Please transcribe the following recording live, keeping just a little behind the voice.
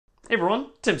Hey everyone,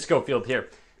 Tim Schofield here.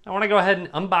 I want to go ahead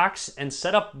and unbox and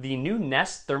set up the new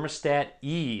Nest Thermostat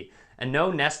E. And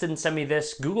no, Nest didn't send me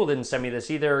this. Google didn't send me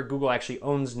this either. Google actually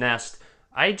owns Nest.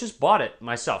 I just bought it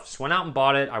myself. Just went out and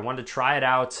bought it. I wanted to try it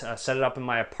out, set it up in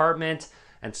my apartment,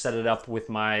 and set it up with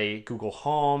my Google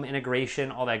Home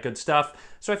integration, all that good stuff.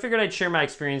 So I figured I'd share my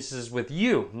experiences with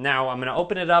you. Now I'm going to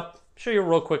open it up, show you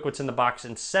real quick what's in the box,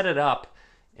 and set it up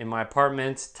in my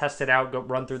apartment, test it out,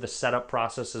 run through the setup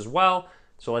process as well.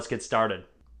 So let's get started.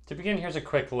 To begin, here's a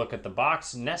quick look at the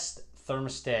box. Nest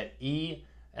Thermostat E,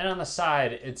 and on the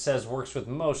side it says works with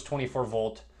most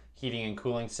 24-volt heating and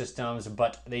cooling systems,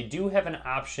 but they do have an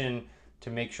option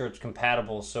to make sure it's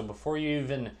compatible. So before you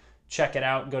even check it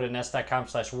out, go to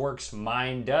nest.com/works.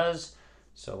 Mine does.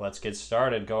 So let's get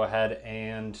started. Go ahead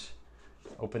and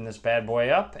open this bad boy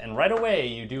up, and right away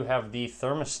you do have the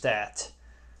thermostat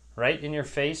right in your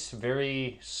face.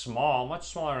 Very small, much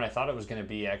smaller than I thought it was going to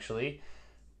be actually.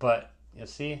 But you'll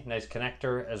see, nice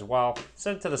connector as well.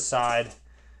 Set it to the side.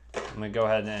 I'm gonna go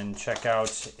ahead and check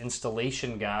out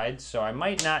installation guide. So I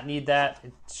might not need that.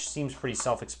 It seems pretty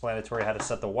self-explanatory how to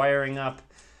set the wiring up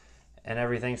and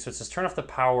everything. So it says turn off the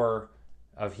power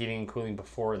of heating and cooling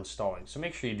before installing. So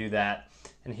make sure you do that.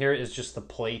 And here is just the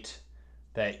plate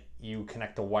that you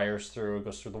connect the wires through. It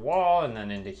goes through the wall and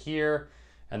then into here.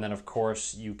 And then of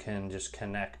course you can just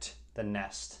connect the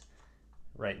Nest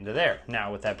right into there.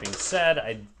 Now, with that being said,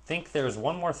 I think there's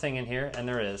one more thing in here, and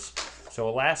there is. So a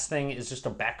last thing is just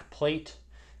a back plate,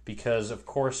 because of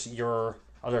course your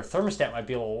other thermostat might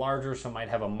be a little larger, so it might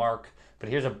have a mark, but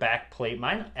here's a back plate.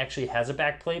 Mine actually has a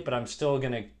back plate, but I'm still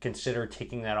gonna consider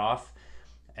taking that off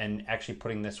and actually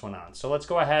putting this one on. So let's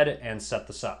go ahead and set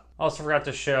this up. Also forgot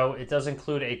to show, it does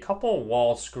include a couple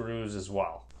wall screws as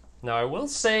well. Now I will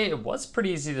say it was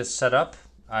pretty easy to set up.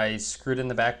 I screwed in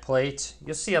the back plate.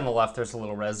 You'll see on the left there's a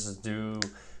little residue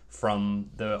from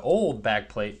the old back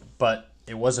plate, but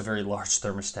it was a very large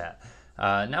thermostat.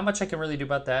 Not much I can really do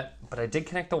about that, but I did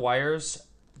connect the wires.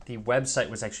 The website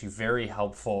was actually very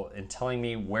helpful in telling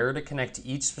me where to connect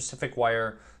each specific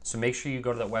wire, so make sure you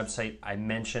go to that website I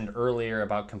mentioned earlier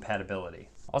about compatibility.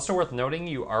 Also worth noting,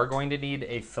 you are going to need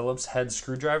a Phillips head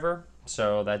screwdriver,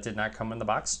 so that did not come in the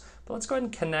box. But let's go ahead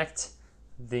and connect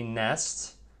the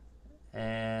Nest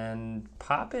and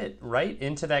pop it right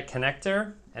into that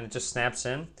connector, and it just snaps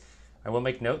in. I will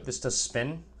make note, this does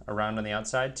spin around on the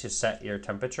outside to set your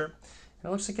temperature. And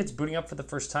it looks like it's booting up for the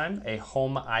first time, a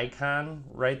home icon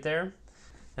right there.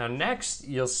 Now next,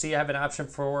 you'll see I have an option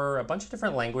for a bunch of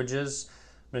different languages.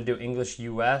 I'm gonna do English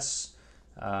US,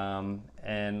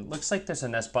 and looks like there's a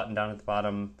Nest button down at the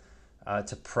bottom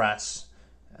to press,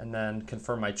 and then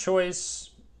confirm my choice.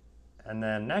 And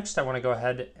then next I want to go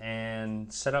ahead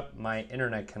and set up my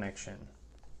internet connection.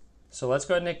 So let's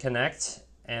go ahead and connect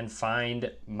and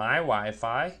find my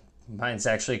Wi-Fi. Mine's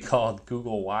actually called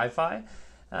Google Wi-Fi.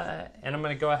 And I'm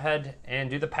going to go ahead and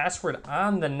do the password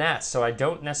on the Nest, so I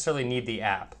don't necessarily need the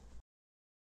app.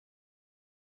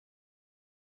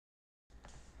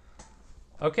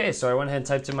 Okay, so I went ahead and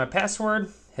typed in my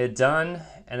password, hit done,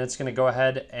 and it's going to go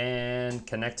ahead and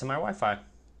connect to my Wi-Fi.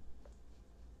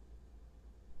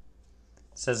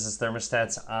 Says this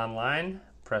thermostat's online,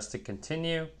 press to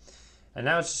continue. And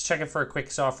now it's just checking for a quick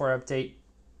software update.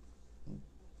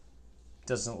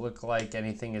 Doesn't look like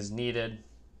anything is needed.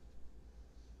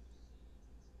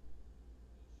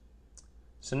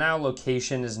 So now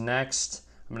location is next.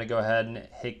 I'm gonna go ahead and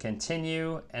hit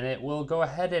continue, and it will go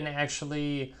ahead and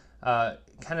actually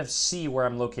kind of see where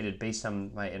I'm located based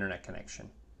on my internet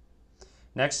connection.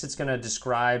 Next, it's gonna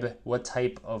describe what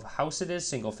type of house it is,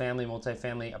 single family,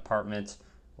 multifamily, apartment,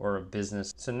 or a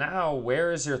business. So now,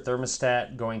 where is your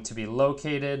thermostat going to be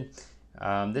located?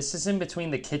 This is in between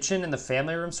the kitchen and the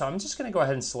family room, so I'm just gonna go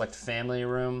ahead and select family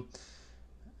room.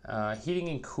 Heating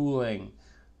and cooling.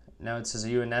 Now it says, are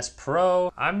you a Nest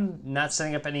Pro? I'm not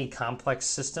setting up any complex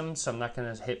system, so I'm not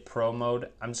gonna hit Pro mode.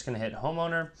 I'm just gonna hit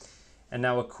homeowner. And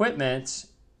now equipment,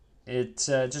 it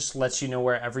just lets you know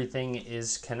where everything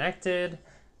is connected.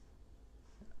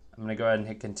 I'm gonna go ahead and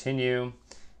hit continue.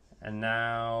 And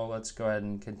now let's go ahead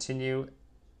and continue.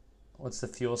 What's the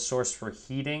fuel source for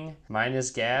heating? Mine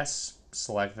is gas,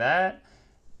 select that.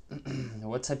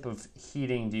 What type of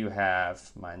heating do you have?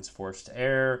 Mine's forced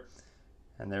air.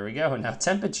 And there we go, now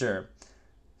temperature.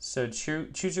 So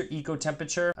choose your eco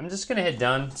temperature. I'm just gonna hit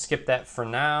done, skip that for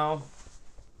now.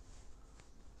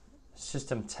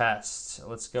 System test.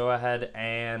 Let's go ahead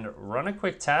and run a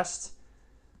quick test.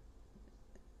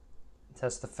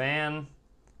 Test the fan.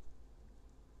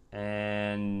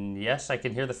 And yes, I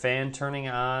can hear the fan turning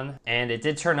on, and it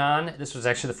did turn on. This was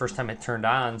actually the first time it turned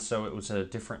on, so it was a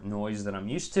different noise than I'm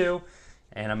used to,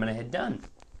 and I'm gonna hit done.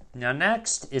 Now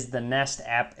next is the Nest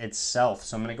app itself.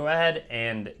 So I'm gonna go ahead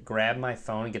and grab my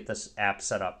phone and get this app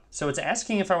set up. So it's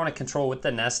asking if I wanna control with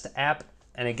the Nest app,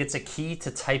 and it gets a key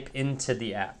to type into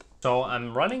the app. So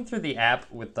I'm running through the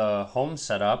app with the home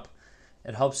setup.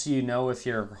 It helps you know if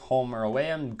you're home or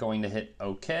away. I'm going to hit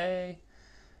OK.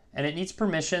 And it needs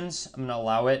permissions. I'm gonna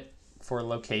allow it for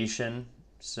location.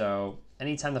 So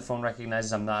anytime the phone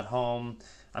recognizes I'm not home,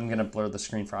 I'm gonna blur the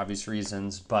screen for obvious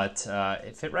reasons, but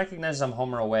if it recognizes I'm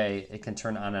home or away, it can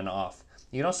turn on and off.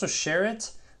 You can also share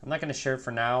it. I'm not gonna share it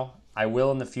for now. I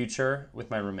will in the future with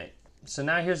my roommate. So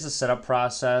now here's the setup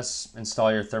process.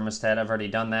 Install your thermostat, I've already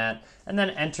done that, and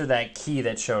then enter that key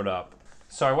that showed up.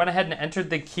 So I went ahead and entered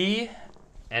the key,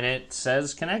 and it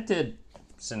says connected.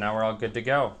 So now we're all good to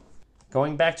go.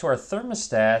 Going back to our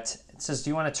thermostat, it says,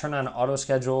 do you wanna turn on auto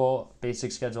schedule,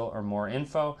 basic schedule, or more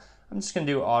info? I'm just gonna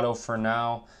do auto for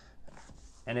now,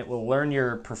 and it will learn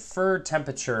your preferred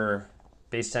temperature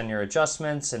based on your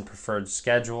adjustments and preferred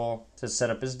schedule. So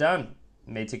setup is done.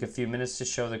 It may take a few minutes to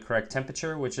show the correct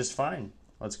temperature, which is fine.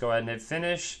 Let's go ahead and hit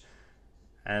finish,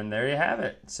 and there you have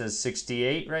it. It says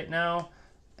 68 right now,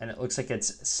 and it looks like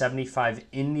it's 75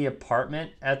 in the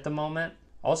apartment at the moment.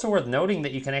 Also worth noting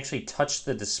that you can actually touch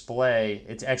the display.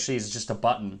 It actually is just a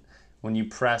button when you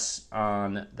press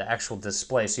on the actual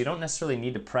display. So you don't necessarily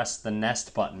need to press the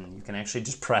Nest button. You can actually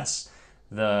just press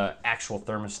the actual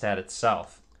thermostat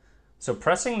itself. So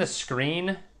pressing the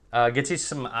screen gets you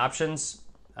some options.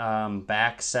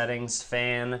 Back settings,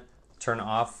 fan, turn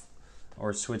off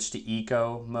or switch to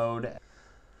eco mode.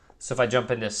 So if I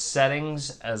jump into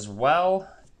settings as well,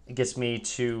 it gets me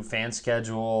to fan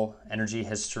schedule, energy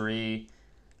history,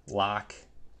 lock,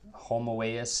 home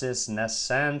away assist, Nest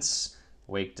Sense,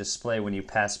 wake display when you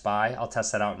pass by. I'll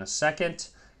test that out in a second.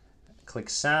 Click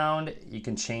sound. You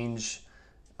can change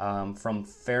from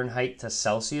Fahrenheit to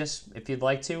Celsius if you'd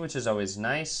like to, which is always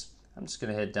nice. I'm just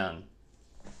gonna hit done.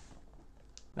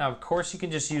 Now, of course, you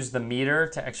can just use the meter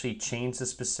to actually change the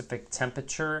specific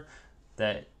temperature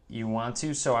that you want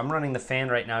to. So I'm running the fan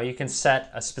right now. You can set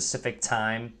a specific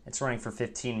time. It's running for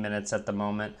 15 minutes at the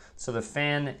moment. So the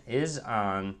fan is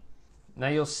on. Now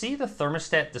you'll see the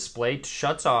thermostat display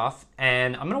shuts off,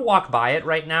 and I'm gonna walk by it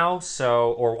right now,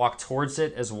 or walk towards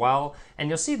it as well, and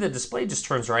you'll see the display just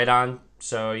turns right on,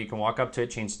 so you can walk up to it,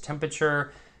 change the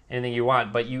temperature, anything you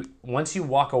want, but once you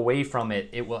walk away from it,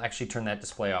 it will actually turn that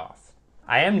display off.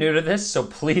 I am new to this, so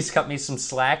please cut me some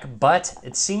slack, but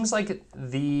it seems like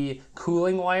the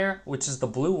cooling wire, which is the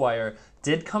blue wire,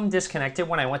 did come disconnected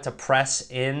when I went to press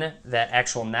in that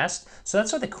actual Nest. So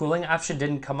that's why the cooling option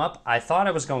didn't come up. I thought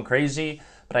I was going crazy,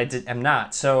 but I'm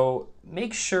not. So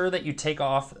make sure that you take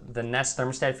off the Nest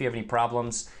thermostat if you have any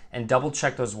problems, and double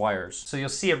check those wires. So you'll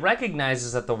see it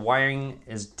recognizes that the wiring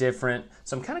is different.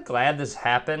 So I'm kind of glad this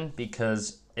happened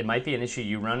because it might be an issue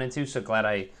you run into, so glad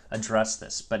I addressed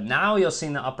this. But now you'll see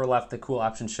in the upper left, the cool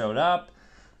option showed up.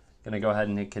 Gonna go ahead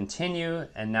and hit continue,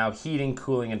 and now heating,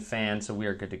 cooling, and fan, so we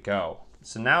are good to go.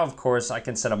 So now, of course, I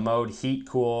can set a mode, heat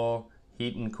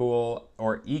and cool,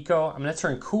 or eco. I'm gonna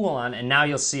turn cool on, and now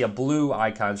you'll see a blue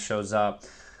icon shows up.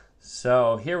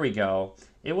 So here we go.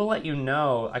 It will let you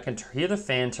know, I can hear the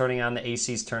fan turning on, the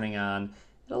AC's turning on.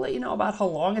 It'll let you know about how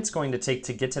long it's going to take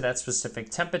to get to that specific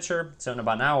temperature. So in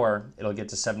about an hour, it'll get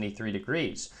to 73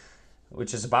 degrees,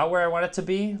 which is about where I want it to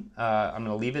be. I'm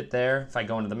gonna leave it there. If I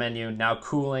go into the menu, now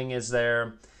cooling is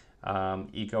there.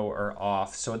 Eco or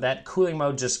off. So that cooling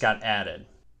mode just got added.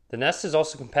 The Nest is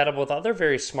also compatible with other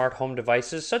very smart home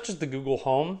devices, such as the Google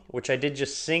Home, which I did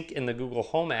just sync in the Google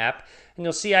Home app. And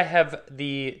you'll see I have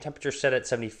the temperature set at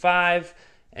 75,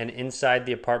 and inside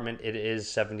the apartment it is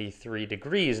 73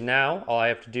 degrees. Now, all I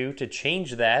have to do to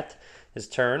change that is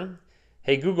turn,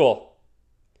 hey Google,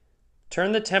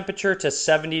 turn the temperature to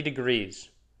 70 degrees.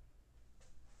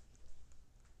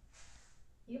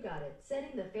 You got it.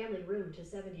 Setting the family room to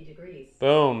 70 degrees.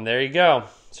 Boom, there you go.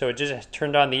 So it just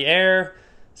turned on the air,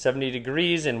 70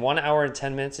 degrees, in 1 hour and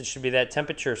 10 minutes it should be that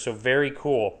temperature, so very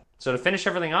cool. So to finish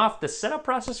everything off, the setup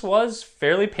process was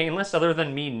fairly painless, other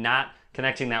than me not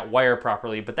connecting that wire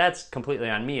properly, but that's completely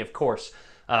on me, of course.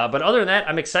 But other than that,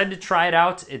 I'm excited to try it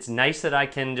out. It's nice that I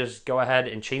can just go ahead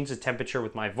and change the temperature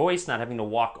with my voice, not having to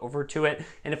walk over to it.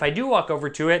 And if I do walk over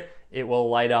to it, it will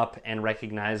light up and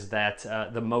recognize that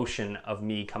the motion of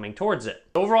me coming towards it.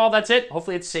 Overall, that's it.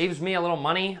 Hopefully it saves me a little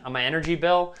money on my energy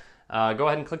bill. Go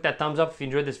ahead and click that thumbs up if you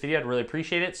enjoyed this video. I'd really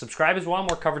appreciate it. Subscribe as well,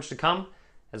 more coverage to come.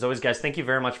 As always, guys, thank you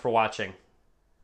very much for watching.